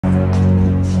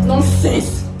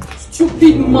Nonsense.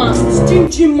 Stupid man,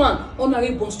 stingy man.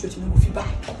 Honorary bone straight, you no go fit buy.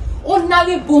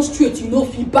 Honorary bone straight, you no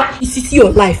fit buy. You see your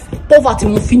life. Poverty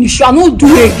won't finish. You are not do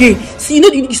it again. See,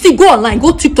 you see, go online,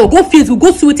 go TikTok, go Facebook,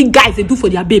 go see what the guys they do for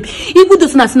their babe. Even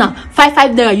those now,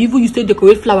 5 there, you even used to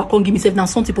decorate flower, can't give me self now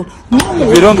something. No,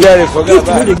 you don't get it, forget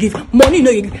about it. Give money,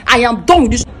 no, I am done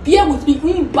with this. Bear with me,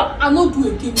 I not do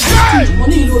again.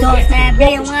 Money, you know,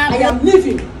 I am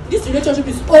leaving. This relationship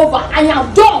is over. I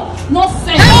am done.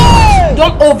 Nonsense.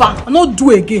 Done over. I not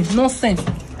do again. Nonsense.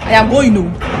 I am going no.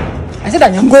 I said I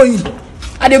am going.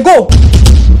 I dey go.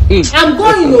 I'm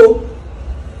going no.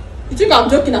 You think I'm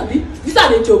joking, Abi? This are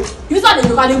the joke. This are the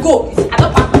joke. I dey go. I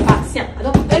don't pack my bags. I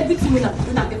don't everything when I'm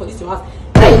doing that for this your house.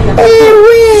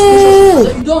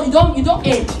 You don't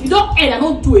end. You don't end. I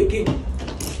don't do again.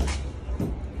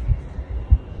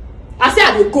 I say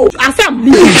I dey go. I say I'm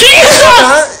leaving.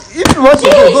 Jesus! If you want to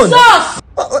go now.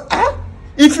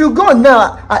 If you go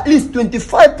now, at least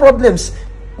 25 problems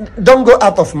don't go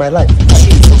out of my life.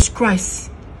 Jesus Christ.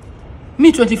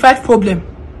 Me 25 problem.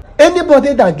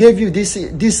 Anybody that gave you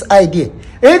this idea,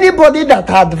 anybody that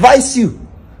advised you,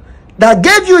 that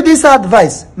gave you this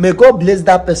advice, may God bless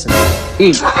that person.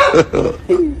 Leave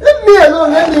me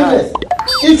alone, let me rest.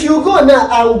 If you go now,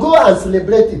 I will go and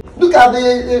celebrate it. Look at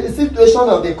the situation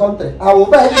of the country. I will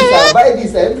buy this, I will buy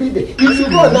this every day. If you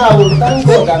go now, I will thank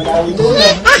God and I will know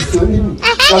that it's only me.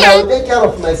 And I will take care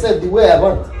of myself the way I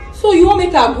want. So you won't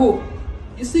make her go?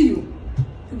 You see you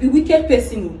be wicked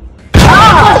person.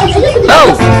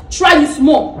 Try you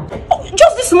small.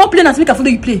 Just this small plane and make her follow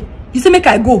you play. You say make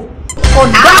I go. For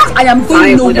that I am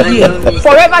going nowhere.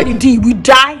 Forever the day we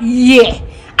die here.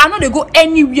 I know they go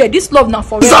anywhere. This love now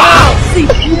forever. See,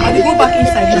 I they go back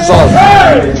inside.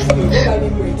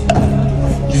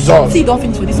 See, don't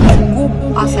finish for this man. Go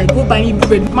outside, go buy me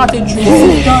bread, matter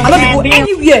drink. I know they go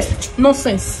anywhere.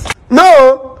 Nonsense.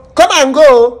 No, come and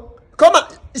go. Come on.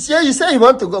 You say you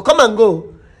want to go. Come and go.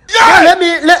 Yeah. Let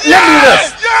me rest. You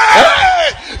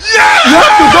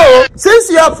have to go.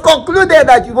 Since you have concluded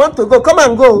that you want to go, come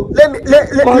and go.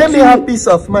 Let me have peace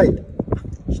of mind.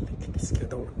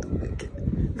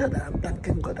 Now that I'm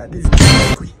thanking God at this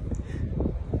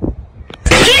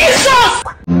Jesus!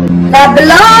 The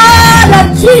blood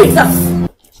of Jesus!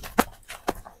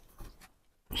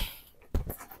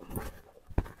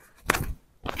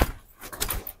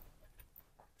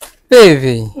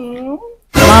 Baby,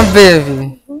 my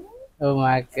baby. Oh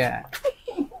my God.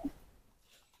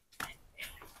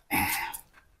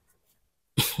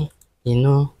 You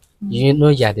know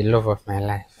you're the love of my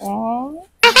life.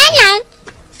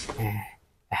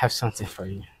 I have something for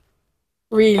you.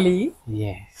 Really?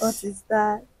 Yes. What is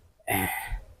that?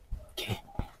 Okay.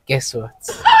 Guess what?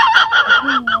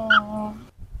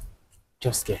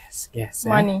 Just guess. Yes.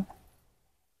 Money.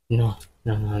 No.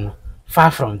 Far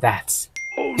from that.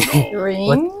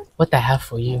 Ring? What I have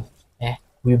for you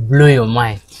will blow your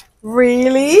mind.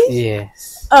 Really?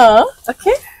 Yes.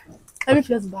 Okay. Let me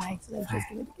just buy it. Let me just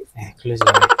give it a gift. Close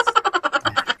your eyes.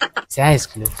 See eyes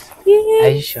closed. Yeah. Are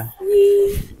you sure?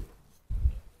 Yeah.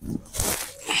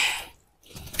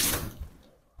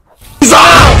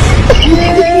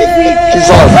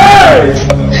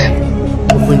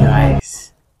 Open your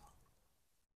eyes.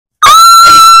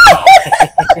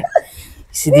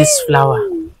 See this flower?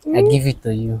 I give it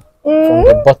to you from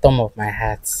the bottom of my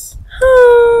heart.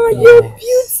 Oh, you're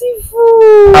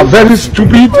beautiful. I'm very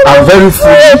stupid. I'm very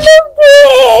foolish.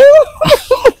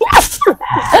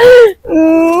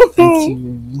 Thank you.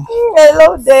 I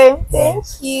love them. Thank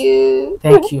you.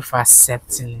 Thank you for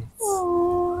accepting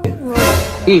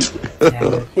it.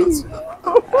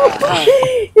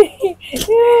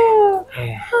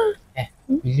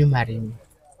 Will you marry me?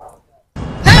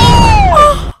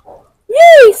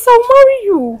 Yes, I'll marry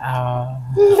you.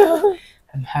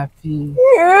 I'm happy.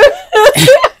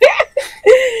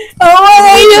 I'll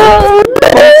marry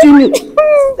you.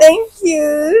 Thank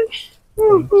you.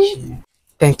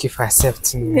 Thank you for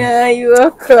accepting me. Yeah, you're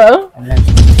welcome.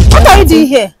 What are you doing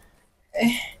here?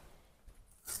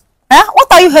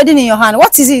 What are you holding in your hand?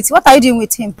 What is it? What are you doing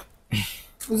with him?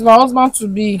 It's my husband to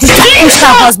be. It's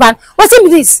my husband. What's in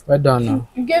this? Well done now.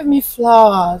 You gave me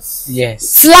flowers.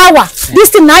 Yes. Flower. Yeah. This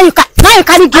thing now you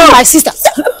can't give my sister.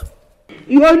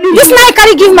 This now you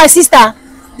can't give my sister.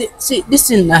 See, this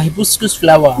thing now hibiscus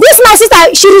flower. This my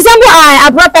sister, she resembles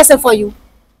a broad person for you.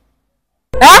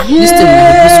 Huh? This thing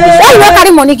now hibiscus. Why you not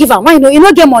carry money give her? Why you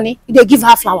not get money? You give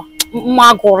her flower.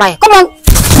 Come on.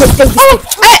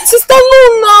 Sister,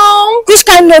 no. Which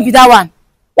kind no be that one?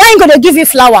 Why you gonna give you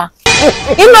flower?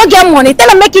 He no get money. Tell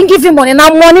him make him give you money. Now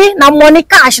money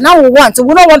cash. Now we want. So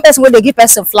we don't want person where they give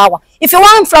person flower. If you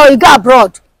want flower, you go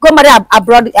abroad. Go marry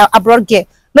abroad girl.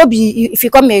 No be if you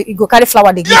come here, you go carry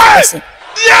flower they give person.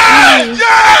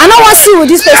 I don't want to see with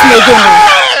this person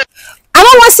again. I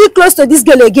don't want to see close to this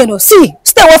girl again. See,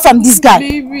 stay away from this guy.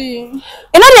 Baby.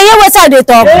 You know the year what side they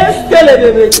talk.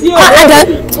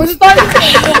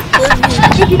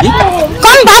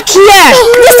 Come back here.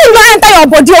 This thing go enter your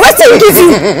body. What thing give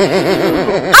you?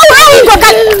 How you go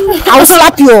get? I will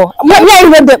slap you.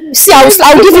 See, I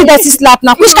will give you that slap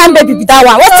now. Which kind baby be that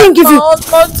one? What thing give you?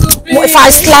 If I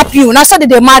slap you, now so did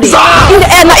they marry. In the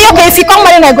end, okay, if you come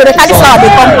marry, I go to carry flower.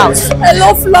 They come house. I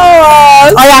love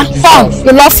flowers. Oh yeah, come.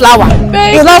 You love flower.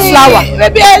 Baby, you love flower.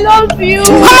 Baby, I love you.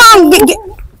 Come on.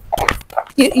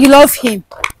 You love him.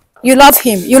 You love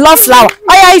him. You love flower.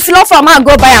 Oh yeah, if you love flower, I'll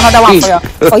go buy another one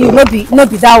for you. No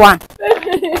be that one.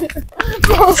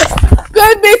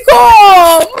 Baby,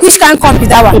 come. Which can come be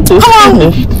that one? Come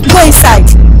on. Go inside.